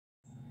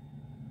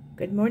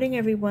Good morning,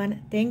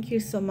 everyone. Thank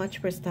you so much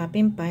for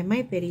stopping by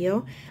my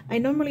video. I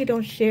normally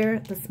don't share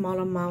the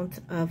small amount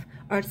of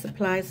art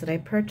supplies that I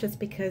purchase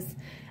because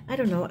I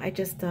don't know, I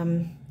just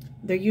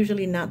they're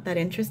usually not that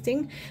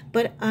interesting,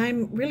 but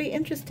I'm really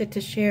interested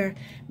to share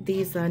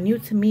these new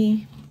to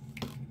me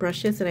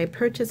brushes that I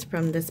purchased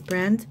from this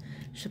brand,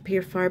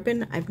 Shapir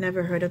Farben. I've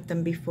never heard of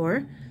them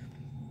before,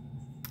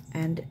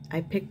 and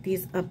I picked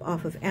these up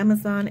off of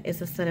Amazon.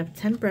 It's a set of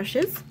 10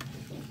 brushes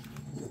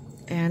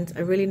and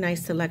a really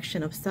nice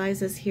selection of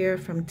sizes here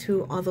from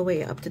 2 all the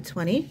way up to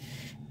 20.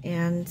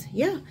 And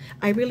yeah,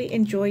 I really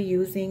enjoy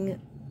using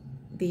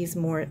these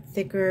more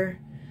thicker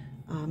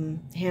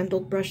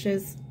handled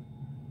brushes.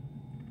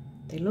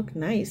 They look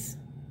nice.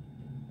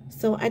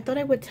 So I thought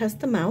I would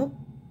test them out.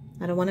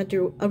 I don't want to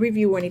do a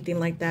review or anything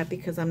like that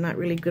because I'm not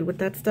really good with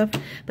that stuff,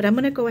 but I'm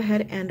going to go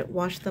ahead and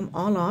wash them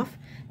all off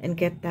and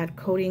get that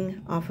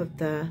coating off of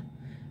the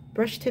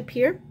brush tip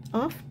here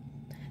off.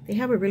 They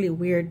have a really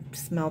weird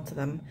smell to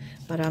them,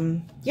 but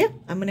yeah,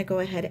 I'm gonna go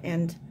ahead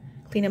and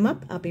clean them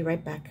up. I'll be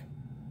right back.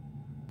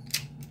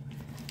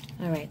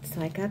 All right,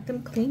 so I got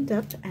them cleaned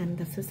up and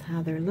this is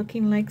how they're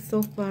looking like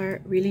so far.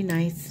 Really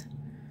nice.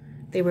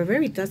 They were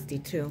very dusty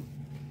too.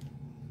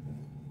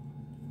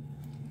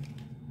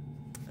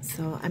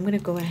 So I'm gonna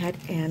go ahead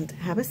and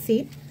have a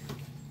seat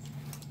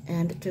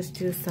and just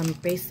do some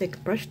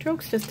basic brush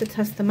strokes just to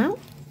test them out.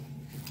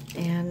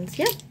 And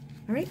yeah,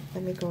 all right,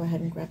 let me go ahead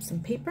and grab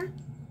some paper.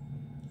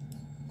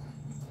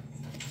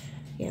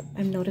 Yep,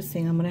 I'm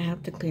noticing I'm going to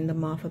have to clean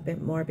them off a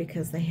bit more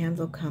because the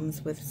handle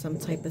comes with some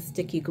type of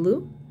sticky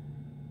glue,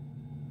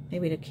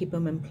 maybe to keep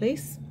them in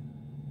place.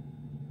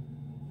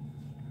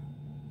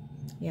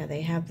 Yeah,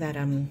 they have that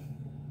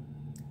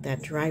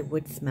that dry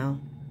wood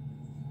smell.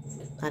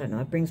 I don't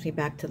know, it brings me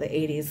back to the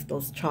 80s,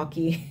 those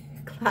chalky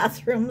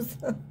classrooms.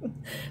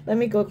 Let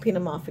me go clean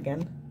them off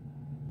again.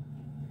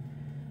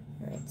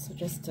 All right, so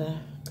just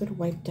a good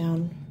wipe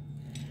down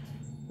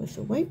with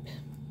a wipe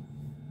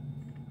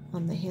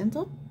on the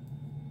handle.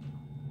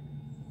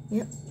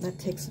 Yep, that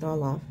takes it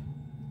all off.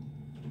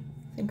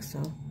 I think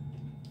so.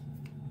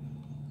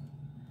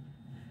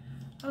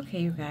 Okay,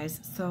 you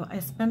guys, so I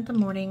spent the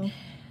morning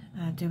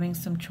doing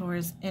some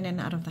chores in and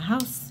out of the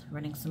house,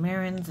 running some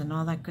errands and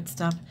all that good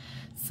stuff.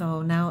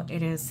 So now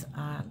it is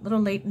a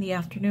little late in the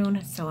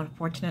afternoon, so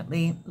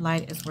unfortunately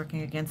light is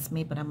working against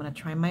me, but I'm going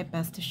to try my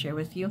best to share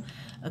with you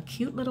a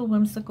cute little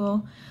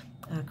whimsical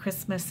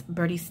Christmas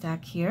birdie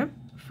stack here.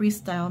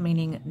 Freestyle,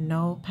 meaning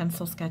no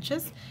pencil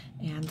sketches,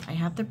 and I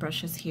have the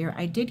brushes here.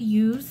 I did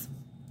use,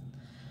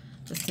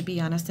 just to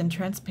be honest and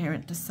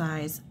transparent, the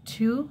size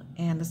 2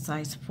 and the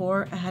size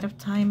 4 ahead of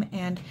time,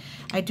 and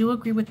I do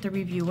agree with the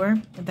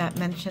reviewer that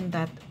mentioned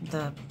that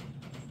the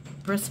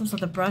bristles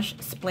of the brush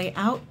splay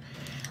out.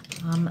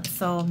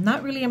 So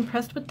not really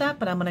impressed with that,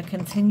 but I'm going to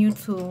continue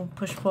to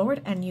push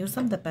forward and use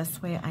them the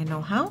best way I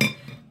know how.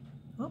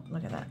 Oh,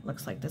 look at that.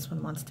 Looks like this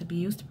one wants to be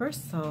used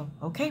first, so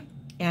okay.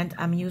 And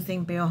I'm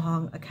using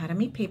Beohong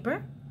Academy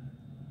paper.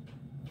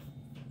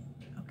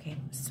 Okay,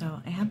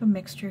 so I have a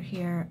mixture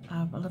here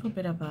of a little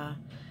bit of a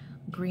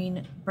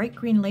green, bright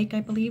green lake,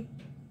 I believe,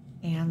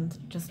 and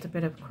just a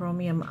bit of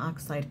chromium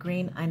oxide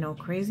green. I know,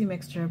 crazy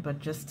mixture, but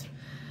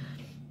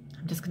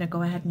I'm just gonna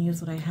go ahead and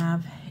use what I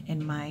have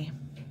in my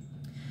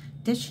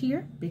dish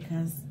here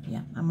because,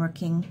 yeah, I'm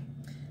working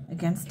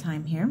against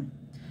time here.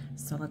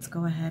 So let's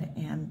go ahead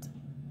and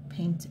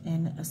paint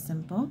in a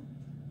simple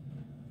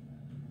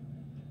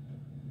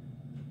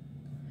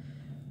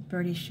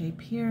birdie shape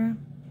here,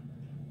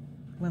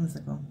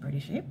 whimsical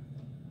birdie shape.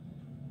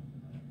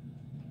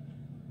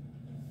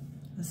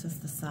 This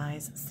is the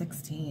size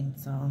 16,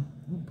 so oh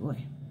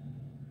boy,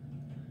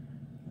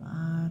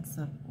 lots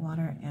of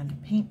water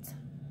and paint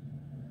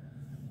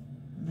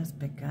on this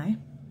big guy,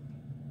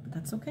 but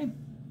that's okay.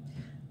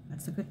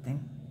 That's a good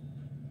thing.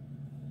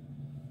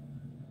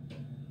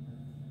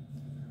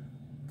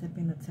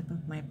 Dipping the tip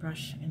of my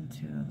brush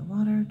into the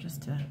water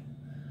just to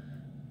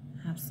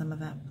have some of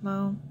that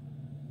flow.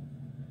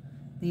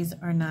 These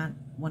are not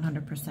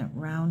 100%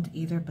 round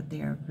either, but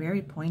they are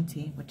very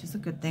pointy, which is a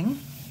good thing.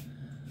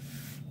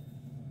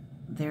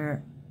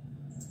 They're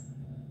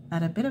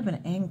at a bit of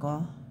an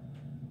angle,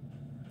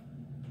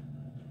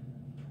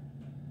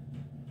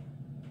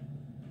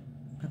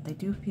 but they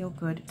do feel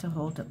good to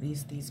hold, at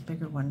least these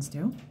bigger ones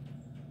do.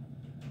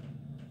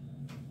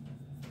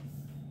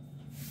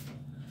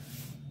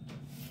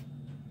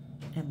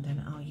 And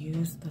then I'll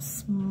use the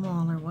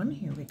smaller one.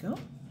 Here we go.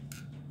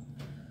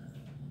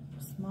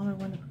 Smaller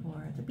one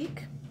for the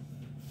beak.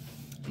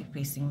 Be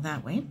facing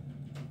that way.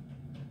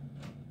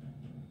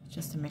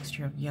 Just a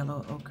mixture of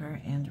yellow ochre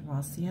and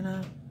raw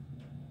sienna.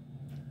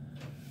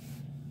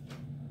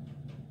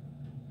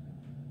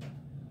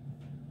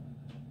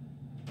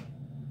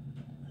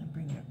 And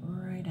bring it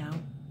right out.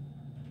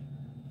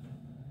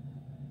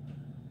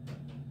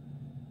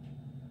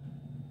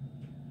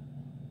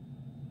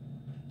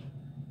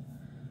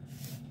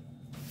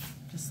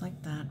 Just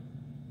like that.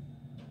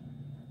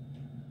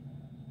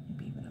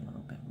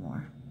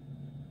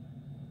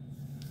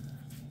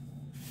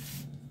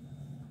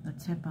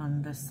 Tip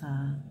on this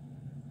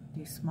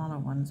These smaller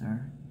ones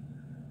are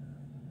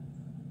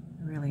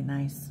really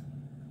nice,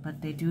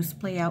 but they do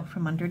splay out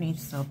from underneath,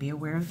 so be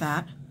aware of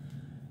that.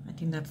 I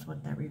think that's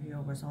what that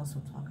reviewer was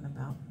also talking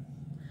about.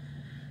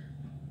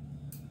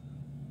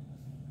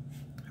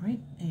 All right,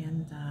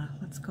 and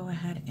let's go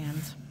ahead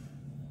and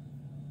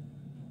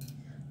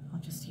I'll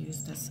just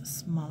use this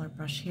smaller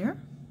brush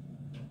here.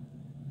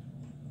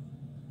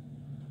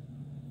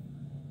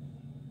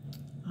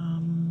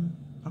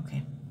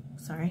 Okay,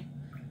 sorry.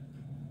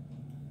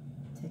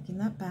 Taking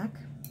that back.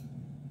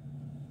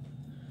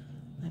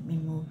 Let me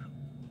move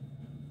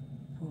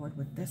forward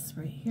with this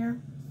right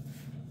here.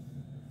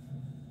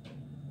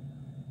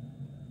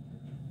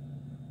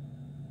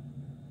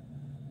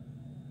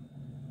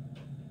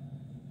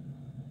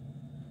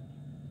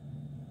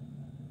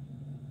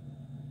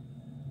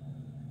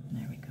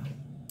 There we go.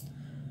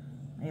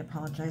 I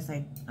apologize.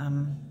 I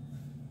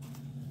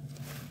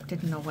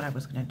didn't know what I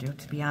was going to do,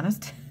 to be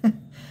honest.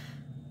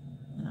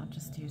 And I'll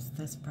just use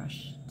this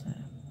brush to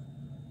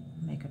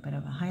make a bit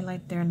of a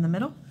highlight there in the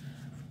middle.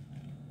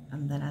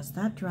 And then as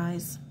that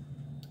dries,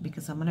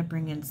 because I'm going to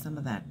bring in some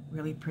of that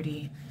really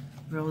pretty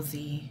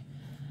rosy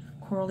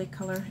corally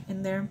color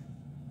in there.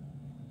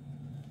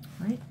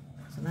 All right,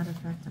 so that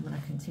effect, I'm going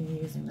to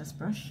continue using this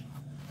brush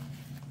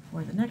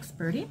for the next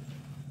birdie.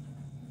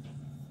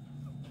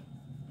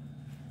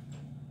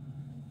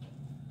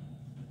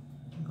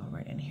 I'll go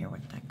right in here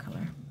with that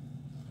color.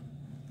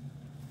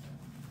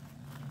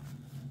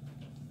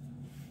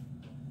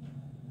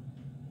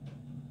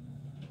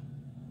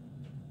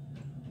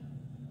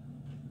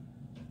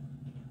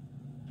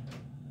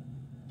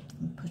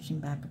 I'm pushing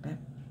back a bit.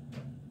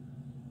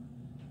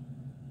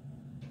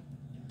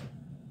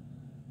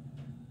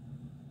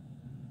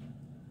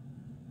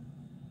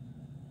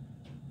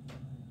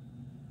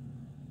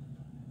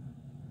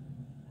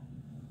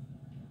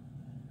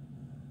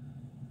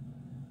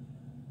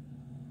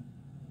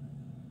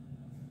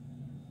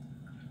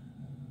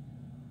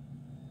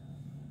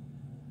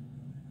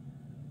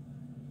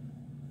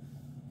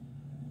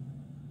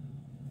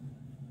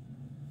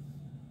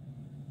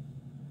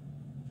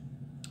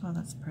 Oh,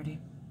 that's pretty.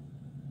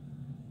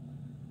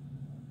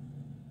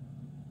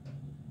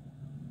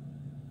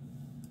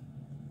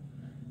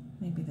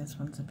 Maybe this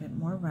one's a bit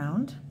more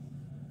round.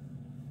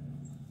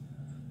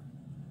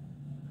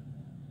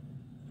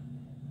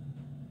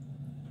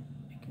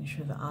 Making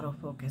sure the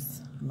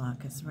autofocus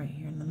lock is right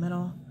here in the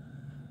middle.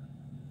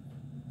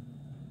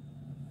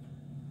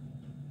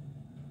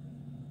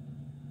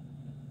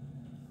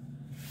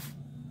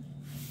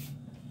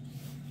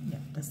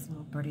 Yep, this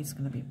little birdie's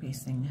going to be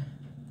facing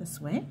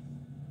this way.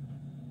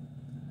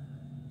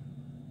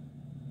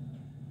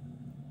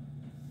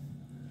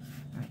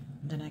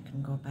 Then I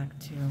can go back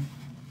to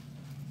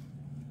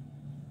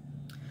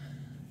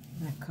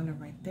that color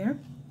right there.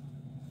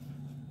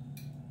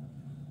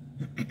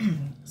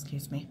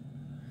 Excuse me.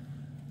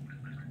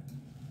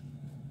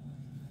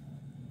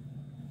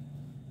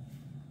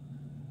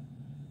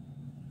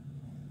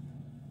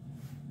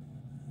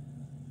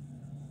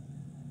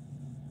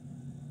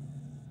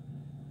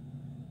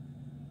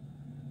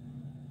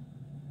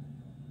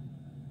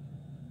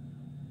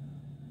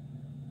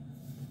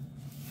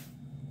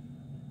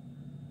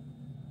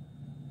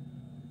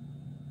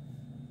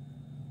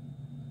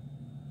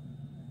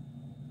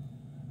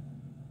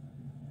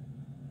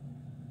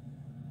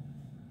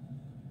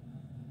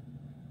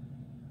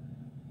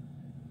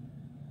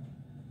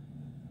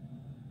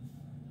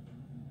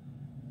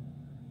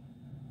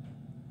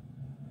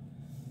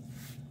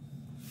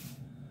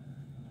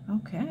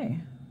 Okay.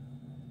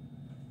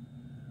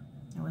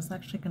 I was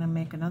actually going to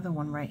make another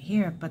one right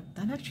here, but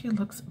that actually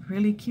looks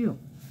really cute.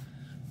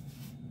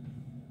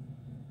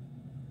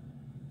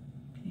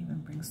 Can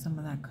even bring some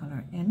of that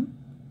color in.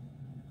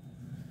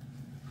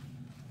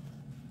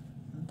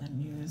 And then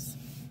use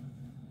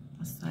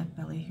a side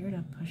belly here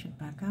to push it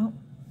back out.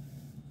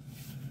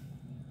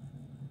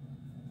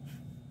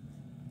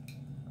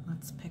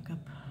 Let's pick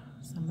up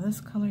some of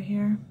this color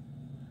here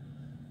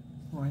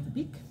for the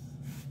beak.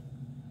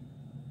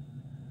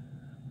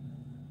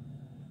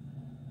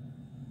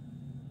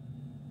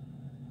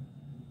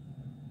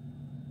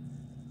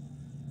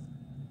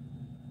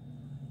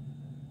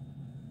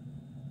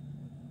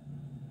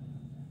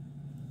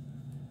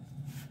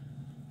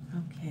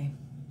 Okay,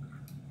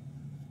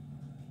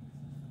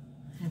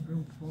 I have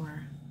room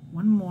for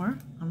one more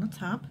on the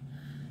top,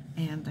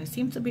 and I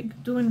seem to be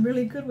doing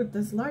really good with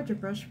this larger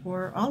brush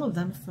for all of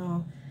them,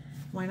 so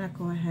why not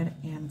go ahead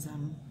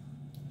and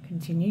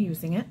continue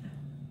using it.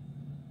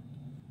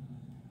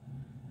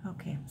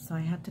 Okay, so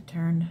I had to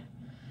turn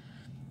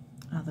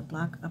the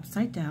block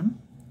upside down,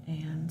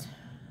 and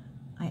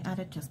I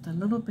added just a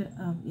little bit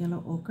of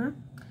yellow ochre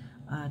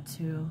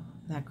to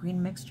that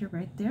green mixture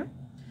right there.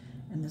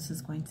 And this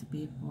is going to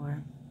be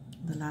for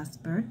the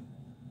last bird.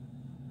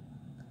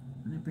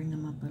 I'm going to bring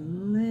them up a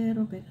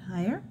little bit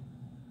higher,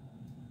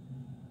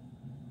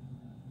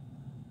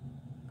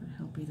 but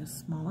he'll be the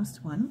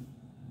smallest one.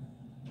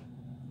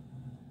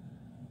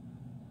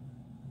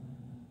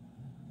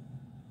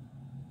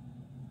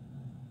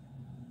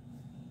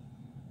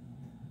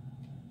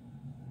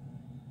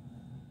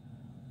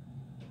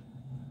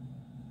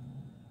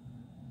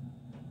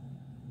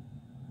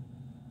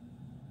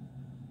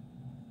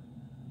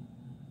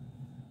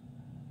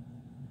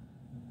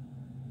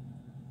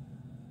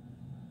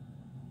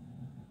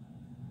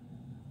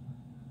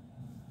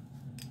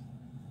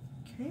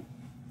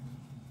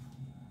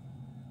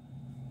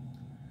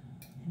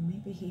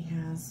 maybe he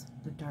has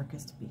the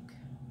darkest beak.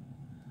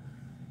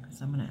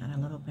 Because I'm going to add a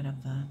little bit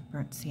of the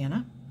burnt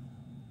sienna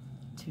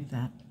to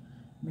that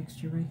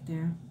mixture right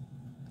there.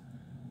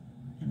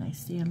 And I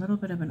see a little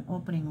bit of an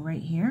opening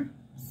right here,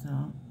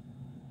 so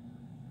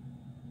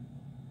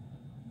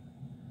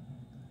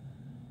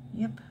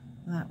yep,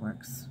 that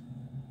works.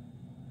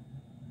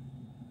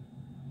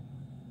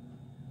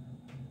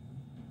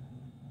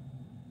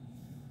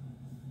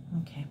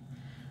 Okay,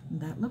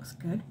 that looks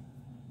good.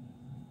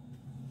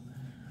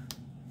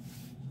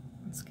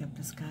 Let's give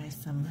this guy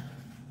some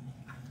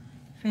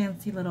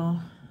fancy little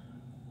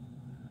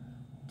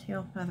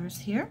tail feathers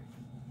here.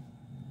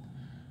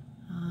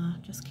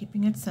 Just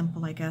keeping it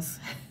simple, I guess.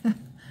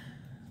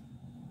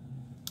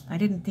 I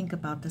didn't think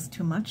about this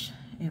too much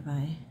if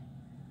I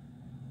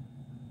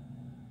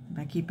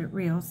keep it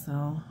real,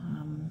 so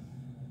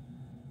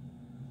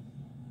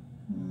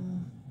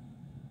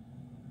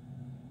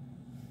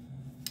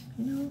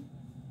you know,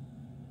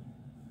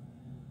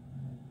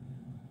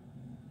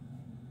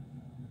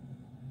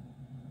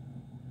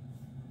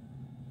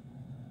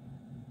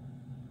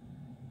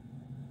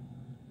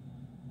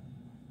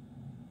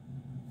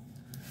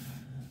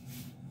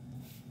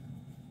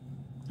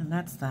 and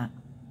that's that.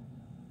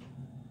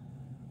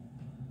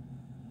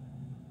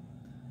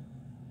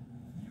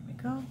 There we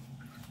go.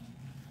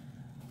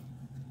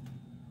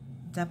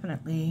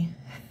 Definitely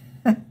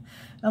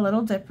a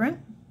little different,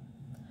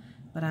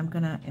 but I'm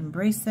gonna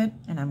embrace it,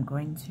 and I'm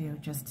going to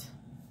just,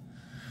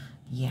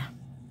 yeah.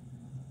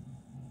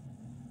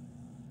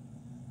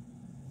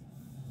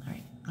 All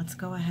right, let's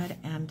go ahead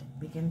and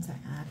begin to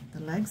add the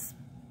legs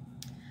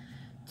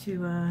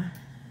to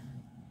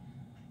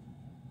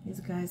these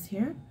guys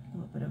here. A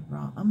little bit of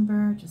raw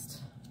umber, just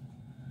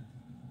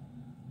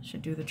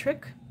should do the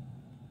trick.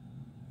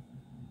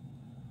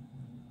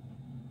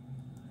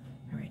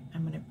 All right,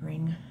 I'm gonna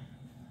bring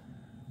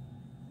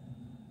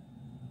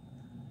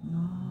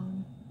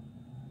long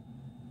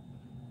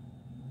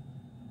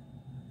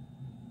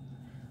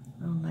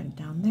little leg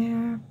down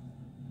there.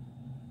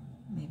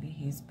 Maybe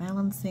he's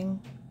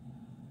balancing.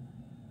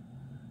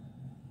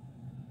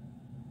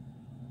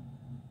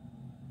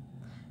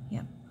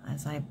 Yep,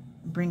 as I'm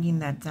bringing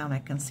that down, I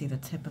can see the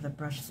tip of the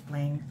brush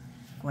splaying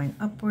going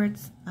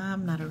upwards.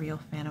 I'm not a real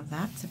fan of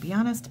that, to be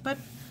honest, but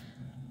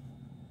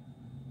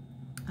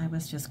I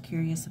was just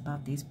curious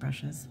about these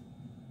brushes.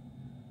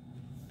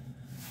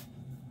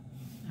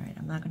 All right,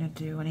 I'm not going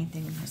to do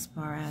anything as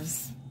far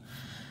as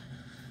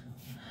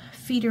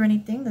feet or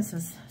anything. This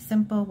is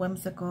simple,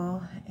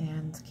 whimsical,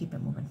 and keep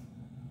it moving.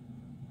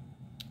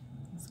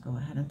 Let's go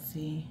ahead and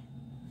see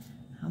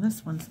how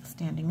this one's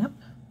standing up.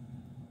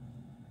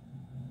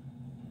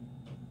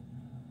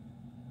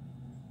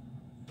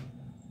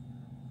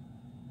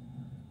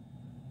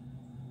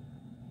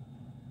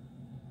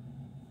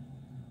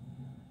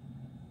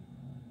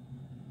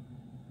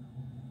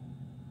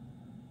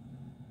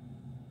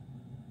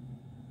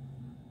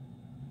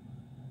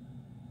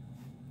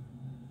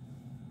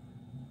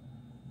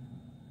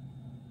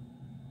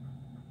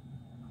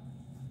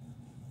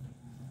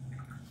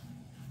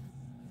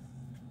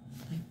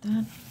 Like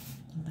that,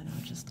 and then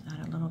I'll just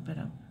add a little bit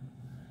of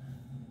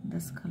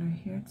this color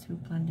here to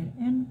blend it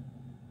in.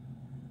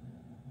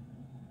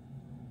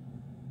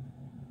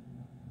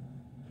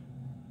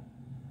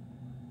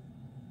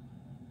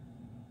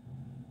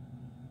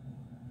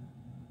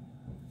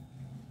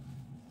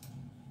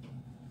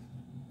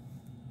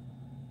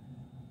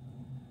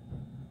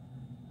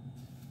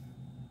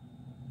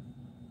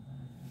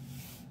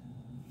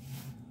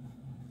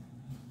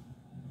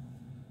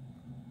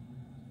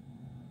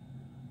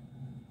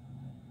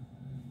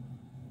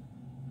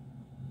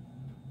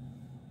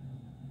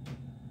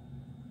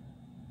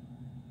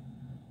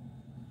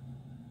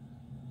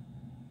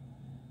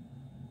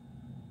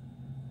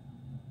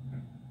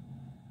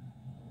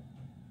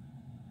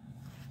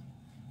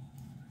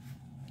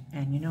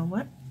 And you know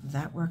what?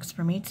 That works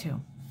for me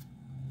too.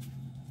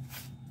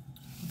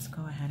 Let's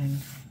go ahead and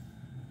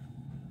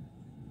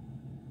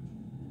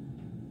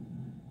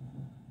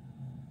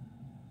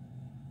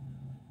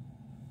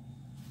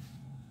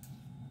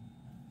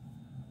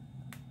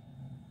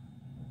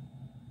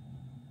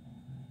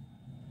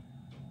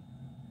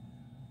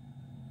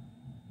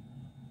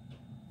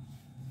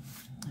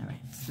all right,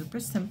 super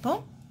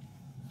simple.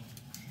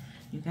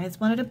 You guys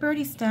wanted a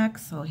birdie stack,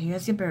 so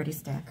here's your birdie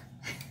stack.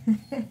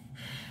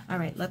 All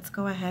right, let's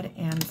go ahead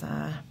and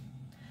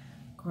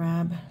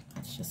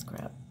let's just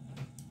grab,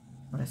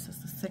 what is this,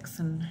 the 6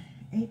 and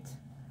 8.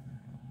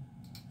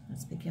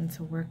 Let's begin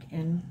to work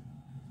in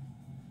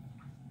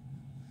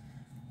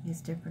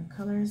these different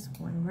colors,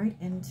 going right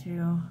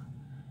into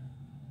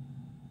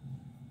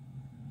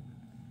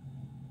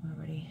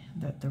already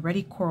the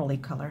ready corally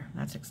color.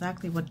 That's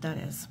exactly what that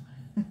is.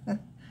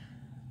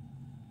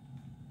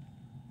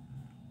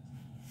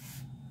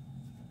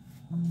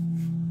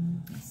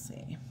 Let's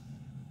see.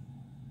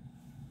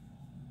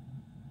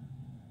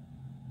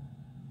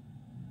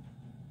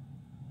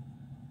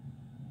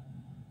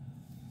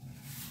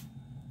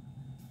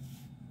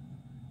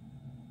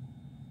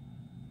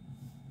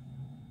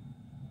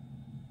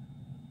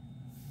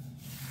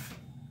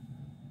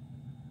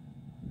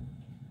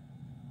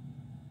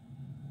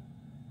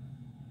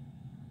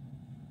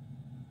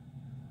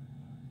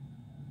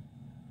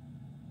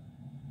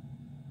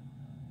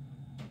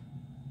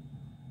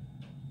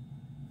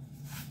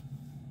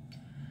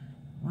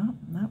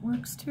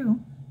 works too.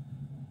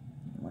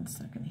 1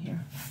 second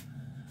here.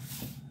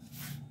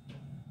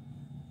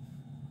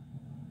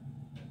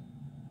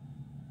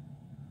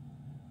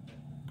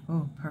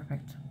 Oh,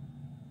 perfect.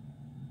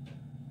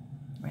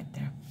 Right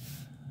there.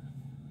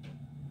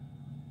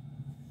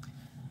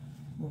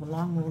 Move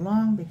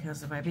along,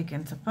 because if I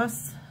begin to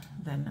fuss,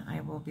 then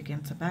I will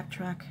begin to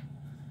backtrack,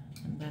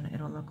 and then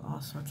it'll look all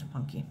sorts of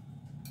funky.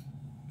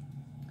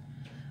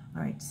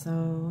 All right,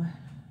 so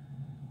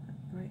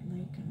Bright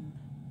Lake and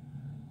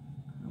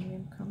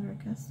chromium color,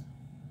 I guess.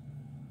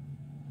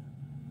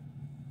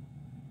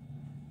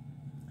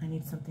 I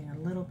need something a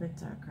little bit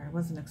darker. I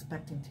wasn't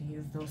expecting to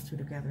use those two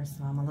together,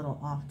 so I'm a little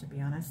off, to be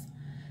honest.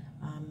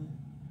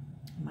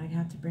 I might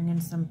have to bring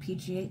in some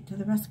PG8 to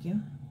the rescue.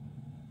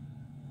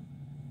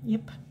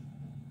 Yep.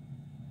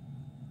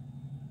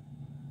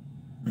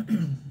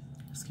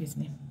 Excuse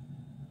me.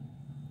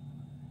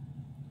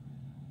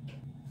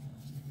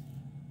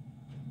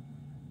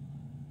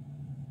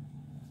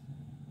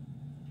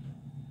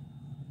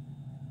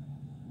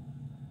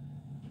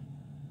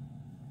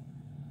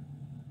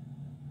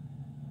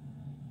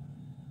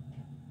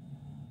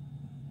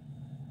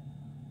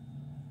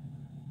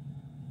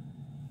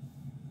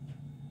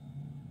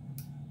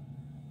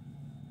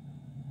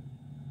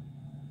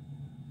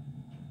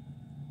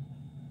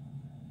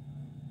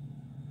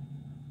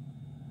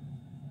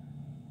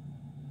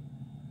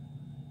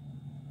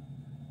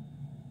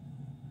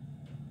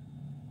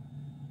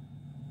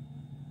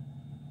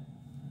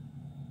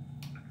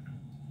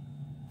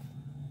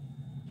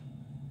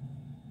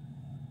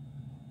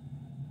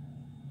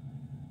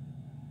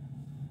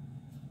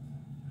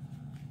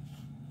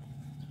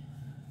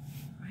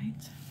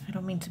 I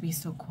don't mean to be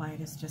so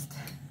quiet, it's just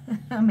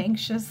I'm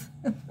anxious.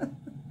 I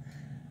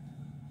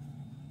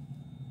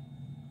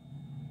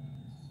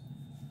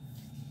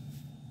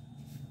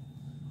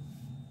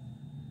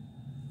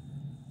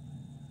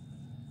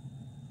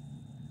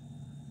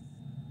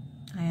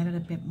added a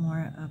bit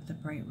more of the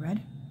bright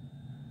red.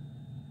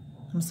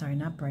 I'm sorry,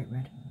 not bright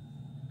red.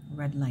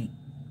 Red light.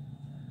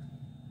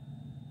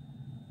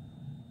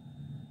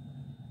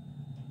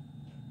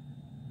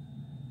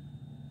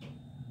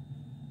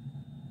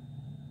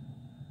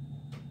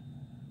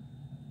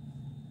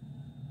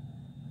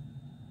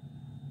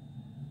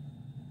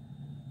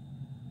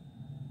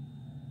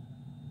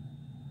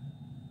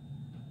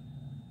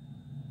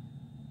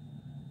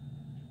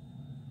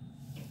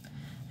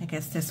 I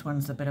guess this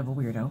one's a bit of a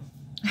weirdo,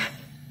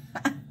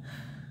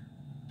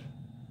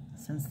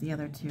 since the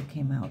other two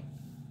came out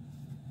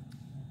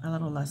a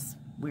little less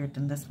weird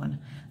than this one.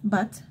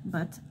 But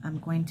I'm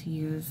going to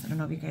use, I don't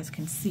know if you guys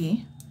can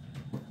see,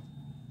 a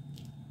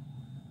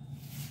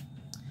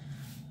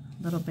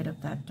little bit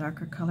of that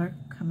darker color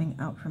coming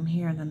out from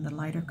here, and then the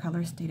lighter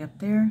color stayed up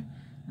there.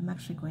 I'm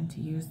actually going to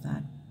use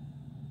that,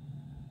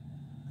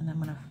 and I'm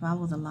going to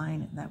follow the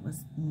line that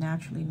was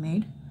naturally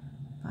made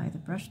by the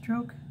brush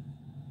stroke.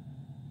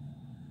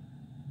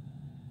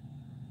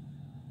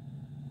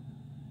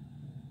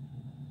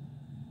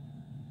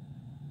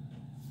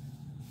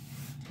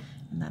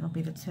 And that'll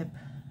be the tip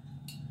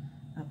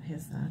of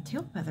his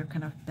tail feather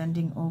kind of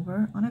bending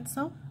over on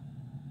itself.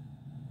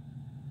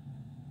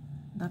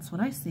 That's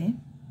what I see.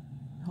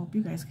 I hope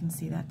you guys can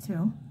see that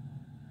too.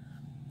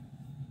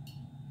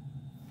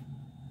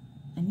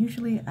 And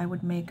usually I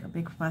would make a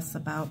big fuss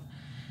about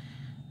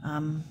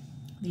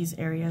these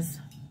areas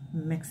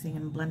mixing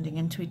and blending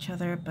into each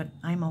other, but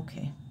I'm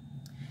okay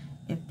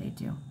if they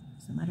do.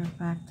 As a matter of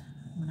fact,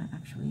 I'm going to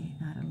actually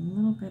add a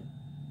little bit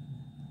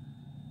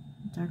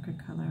darker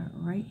color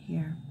right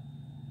here.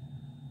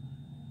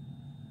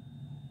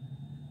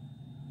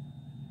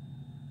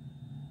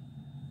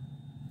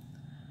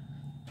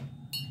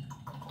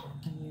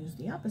 And use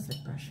the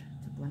opposite brush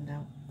to blend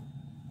out.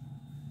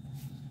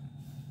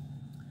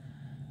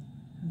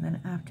 And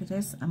then after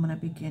this, I'm going to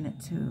begin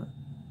to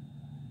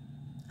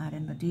add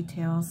in the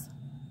details.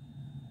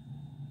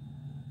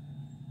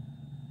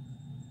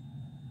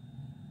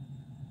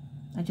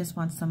 I just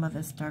want some of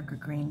this darker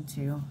green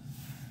to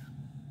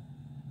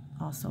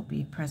also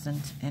be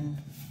present in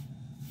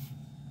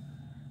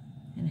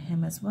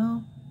him as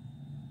well.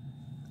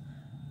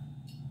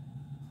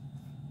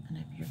 And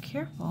if you're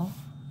careful,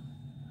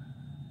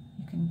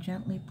 you can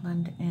gently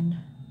blend in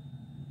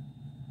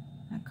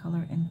that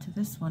color into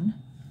this one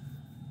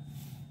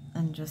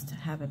and just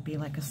have it be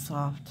like a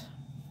soft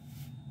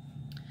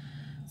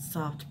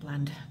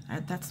blend.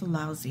 That's a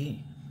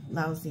lousy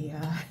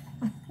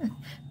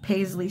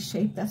paisley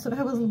shape. That's what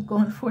I was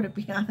going for, to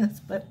be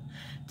honest, but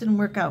it didn't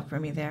work out for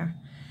me there.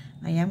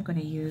 I am going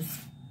to use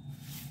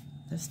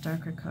this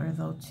darker color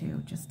though to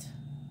just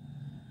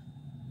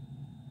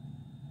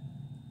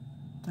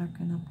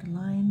darken up the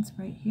lines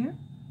right here.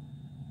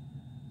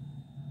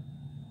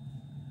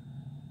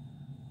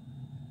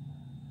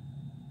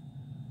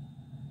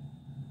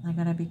 I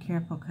gotta be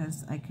careful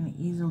because I can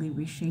easily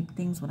reshape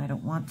things when I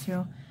don't want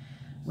to.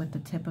 With the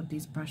tip of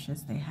these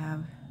brushes, they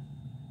have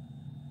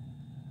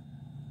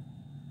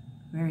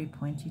very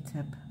pointy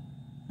tip,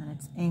 and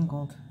it's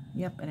angled.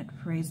 Yep, and it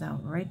frays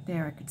out right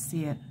there. I could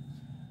see it.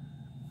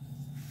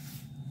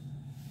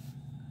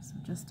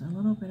 just a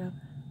little bit of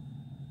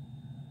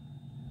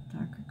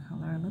darker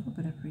color, a little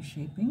bit of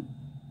reshaping.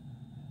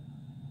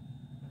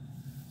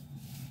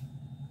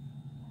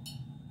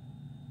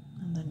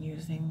 And then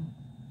using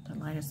the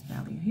lightest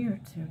value here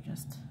to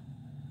just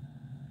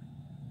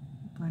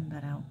blend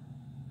that out.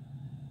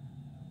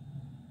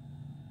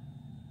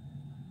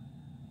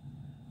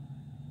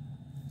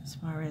 As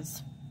far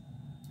as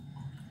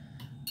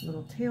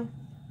little tail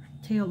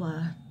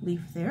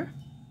leaf there,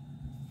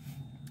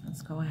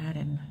 let's go ahead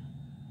and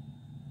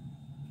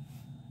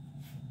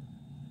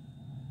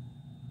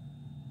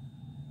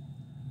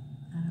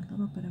add a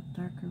little bit of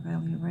darker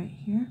value right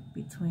here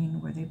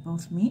between where they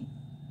both meet.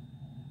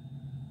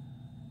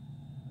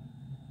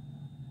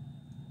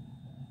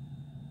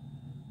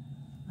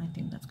 I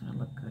think that's going to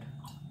look good.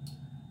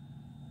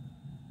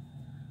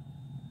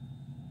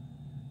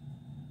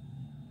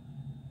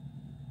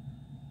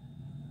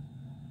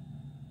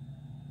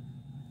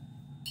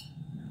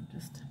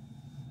 Just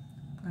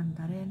blend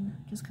that in,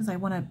 just because I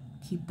want to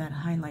keep that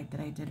highlight that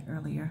I did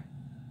earlier.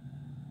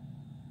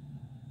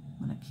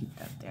 I want to keep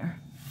that there.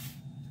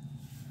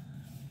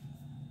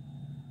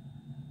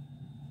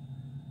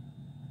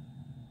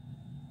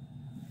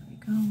 There we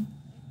go.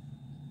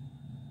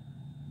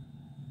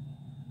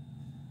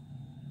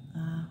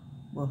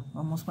 Well,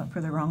 almost went for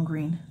the wrong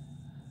green.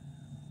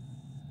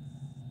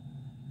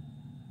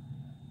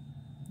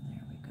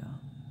 There we go.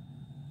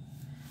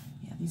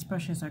 Yeah, these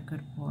brushes are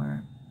good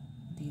for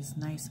these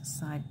nice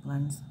side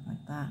blends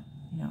like that,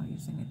 you know,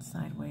 using it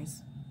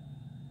sideways.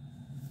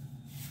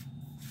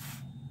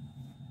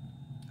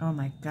 Oh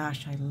my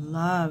gosh, I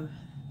love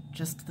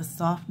just the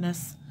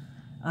softness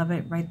of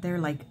it right there.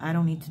 Like, I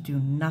don't need to do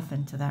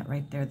nothing to that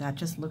right there. That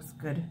just looks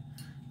good,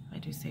 if I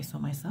do say so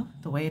myself,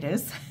 the way it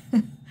is.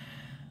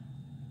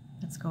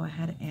 Let's go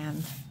ahead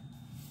and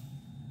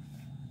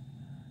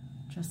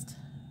just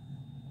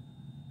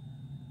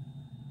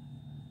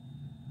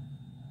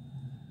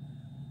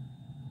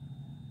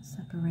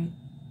separate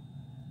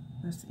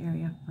this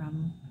area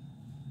from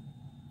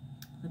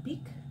the beak.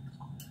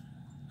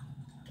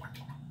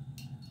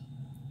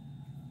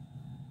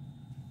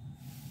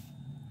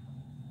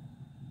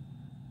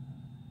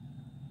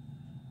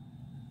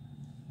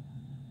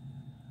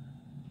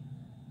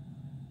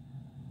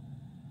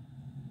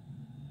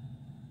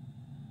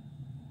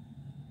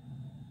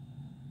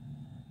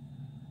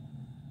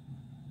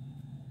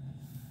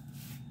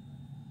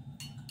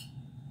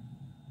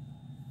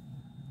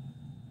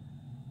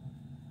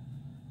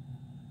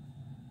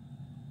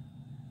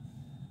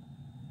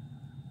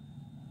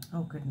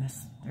 Oh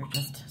goodness, they're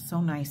just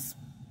so nice.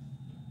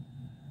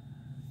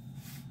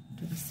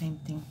 Do the same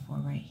thing for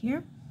right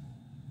here.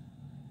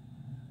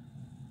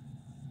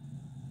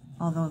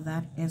 Although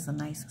that is a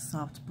nice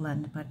soft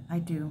blend, but I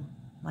do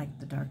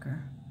like the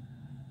darker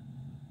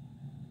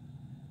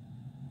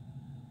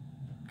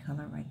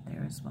color right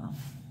there as well.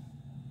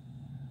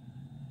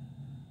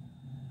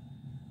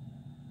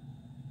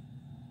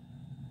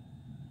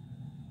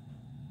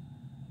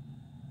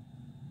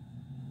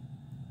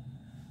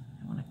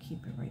 I want to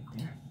keep it right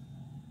there.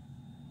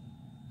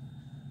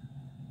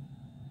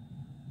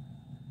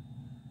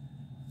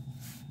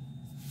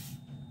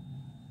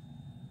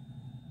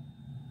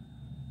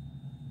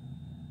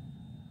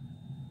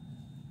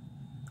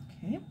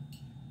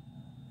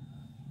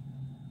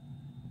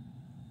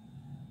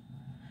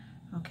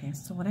 Okay,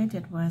 so what I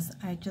did was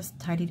I just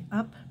tidied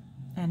up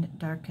and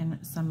darkened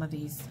some of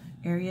these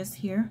areas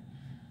here,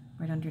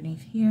 right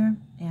underneath here,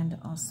 and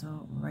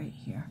also right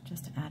here,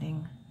 just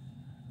adding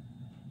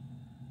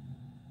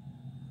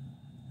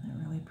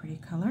a really pretty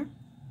color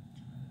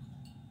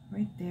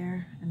right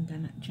there, and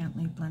then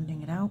gently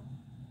blending it out.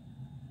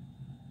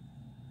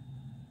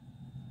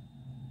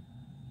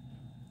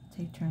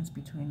 Take turns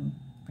between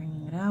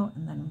bringing it out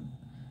and then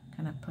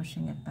kind of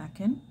pushing it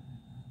back in,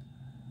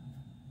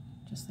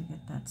 just to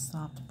get that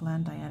soft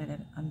blend. I added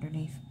it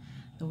underneath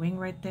the wing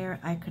right there.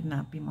 I could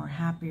not be more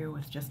happier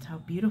with just how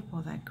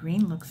beautiful that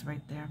green looks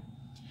right there.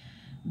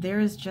 There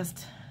is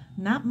just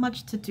not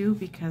much to do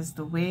because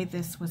the way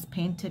this was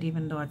painted,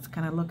 even though it's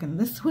kind of looking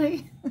this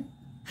way,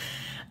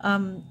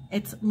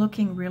 it's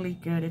looking really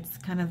good. It's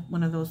kind of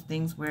one of those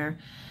things where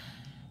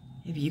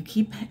if you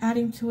keep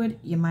adding to it,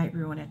 you might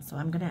ruin it. So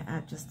I'm going to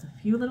add just a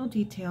few little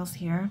details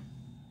here.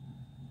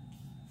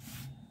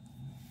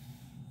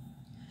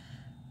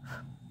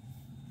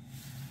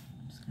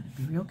 Just got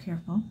to be real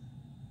careful.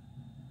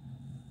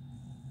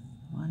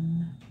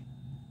 One,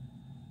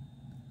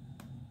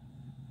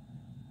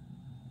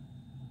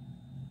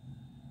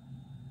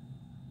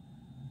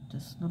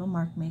 just little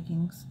mark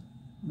making,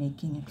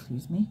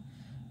 excuse me.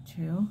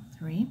 2,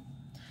 3.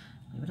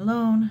 Leave it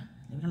alone.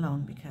 Leave it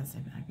alone, because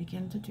if I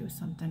begin to do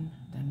something,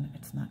 then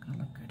it's not going to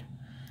look good.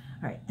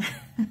 All right.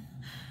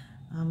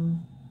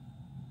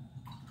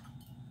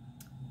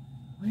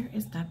 Where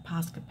is that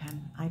Posca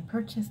pen? I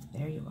purchased,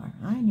 there you are.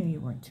 I knew you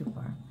weren't too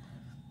far.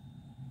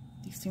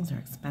 These things are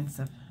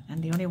expensive,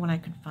 and the only one I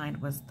could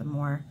find was the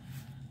more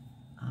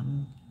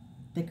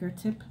thicker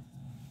tip.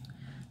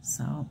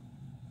 So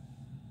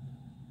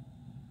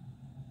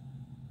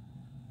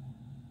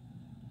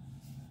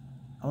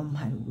Oh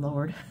my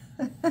Lord.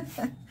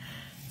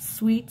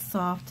 Sweet,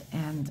 soft,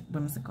 and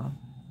whimsical.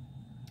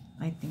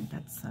 I think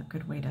that's a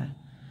good way to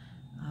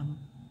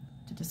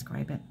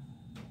describe it.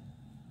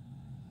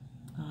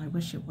 I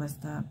wish it was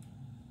the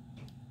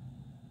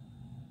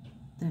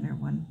thinner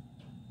one.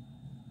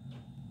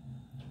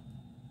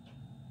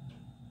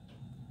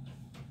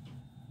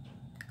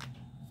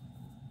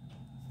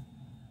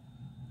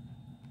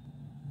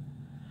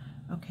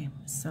 Okay,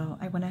 so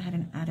I went ahead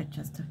and added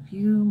just a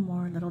few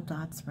more little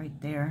dots right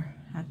there.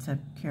 Had to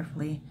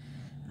carefully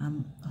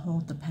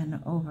hold the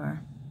pen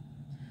over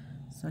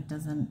so it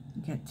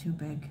doesn't get too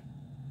big.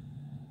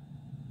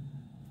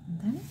 And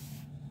then,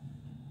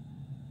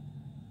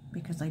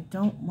 because I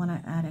don't want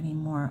to add any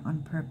more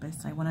on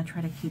purpose, I want to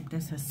try to keep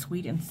this as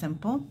sweet and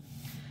simple.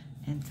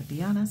 And to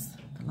be honest,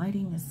 the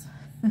lighting is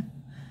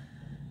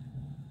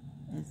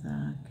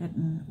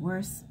getting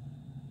worse,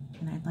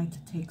 and I'd like to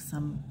take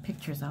some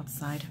pictures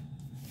outside.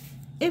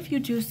 If you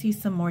do see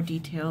some more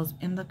details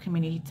in the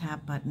community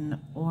tab button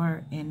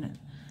or in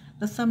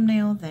the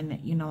thumbnail, then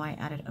you know I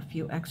added a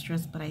few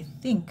extras, but I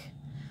think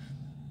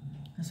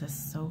this is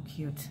so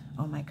cute.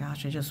 Oh my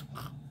gosh, I just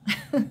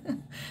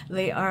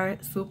they are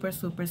super,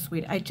 super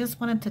sweet. I just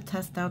wanted to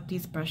test out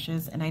these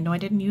brushes, and I know I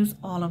didn't use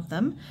all of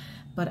them,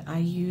 but I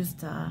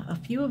used a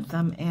few of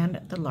them and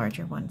the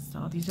larger ones.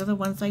 So these are the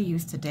ones I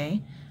used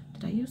today.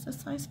 Did I use a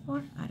size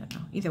 4? I don't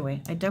know. Either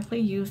way, I definitely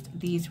used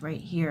these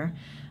right here,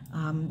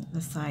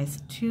 the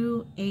size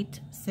 2, 8,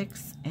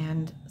 6,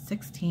 and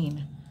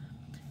 16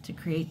 to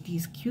create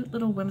these cute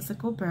little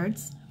whimsical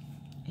birds.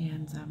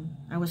 And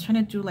I was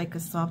trying to do like a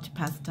soft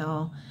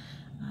pastel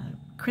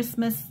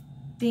Christmas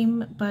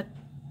theme, but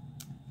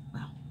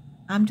well,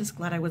 I'm just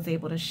glad I was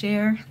able to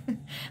share.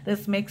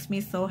 This makes me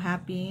so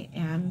happy.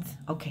 And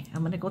okay,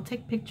 I'm gonna go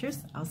take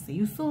pictures. I'll see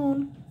you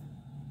soon.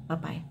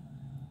 Bye-bye.